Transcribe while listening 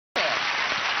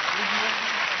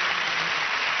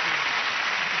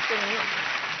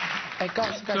Hey,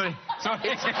 guys. Sorry.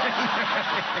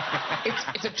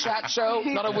 It's a chat show,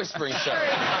 not a whispering show.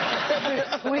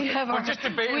 We're just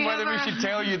debating whether we should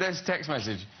tell you this text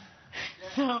message.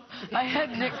 So, I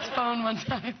had Nick's phone one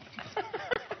time.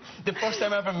 The first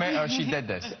time I ever met her, she did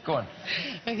this. Go on.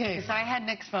 Okay, so I had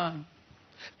Nick's phone.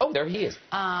 Oh, there he is.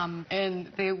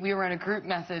 And we were in a group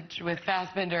message with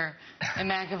Fassbender and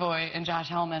McAvoy and Josh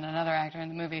Hellman, another actor in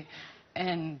the movie.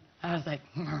 And I was like,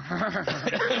 and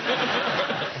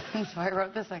so I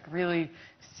wrote this like really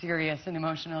serious and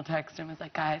emotional text and was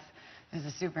like, guys, this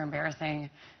is super embarrassing.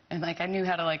 And like I knew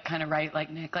how to like kind of write like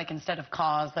Nick, like instead of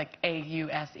cause, like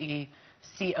A-U-S-E-C-O-S,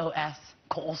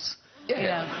 Coles. Yeah. You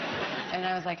know? And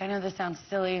I was like, I know this sounds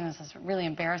silly and this is really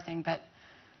embarrassing, but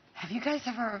have you guys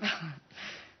ever,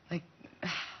 like,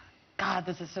 God,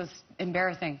 this is so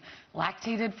embarrassing,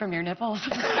 lactated from your nipples?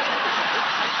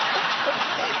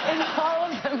 And all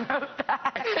of them wrote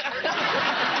back.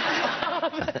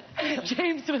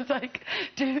 James was like,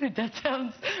 dude, that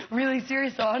sounds really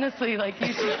serious. So honestly, like,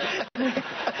 you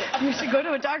should go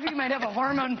to a doctor. You might have a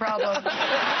hormone problem.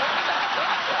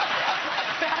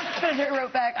 Fassbender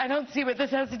wrote back, I don't see what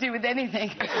this has to do with anything.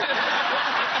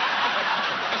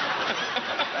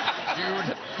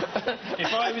 Dude,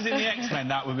 if I was in the X-Men,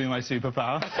 that would be my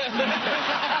superpower.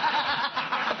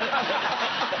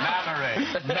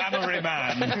 Mammary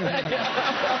man.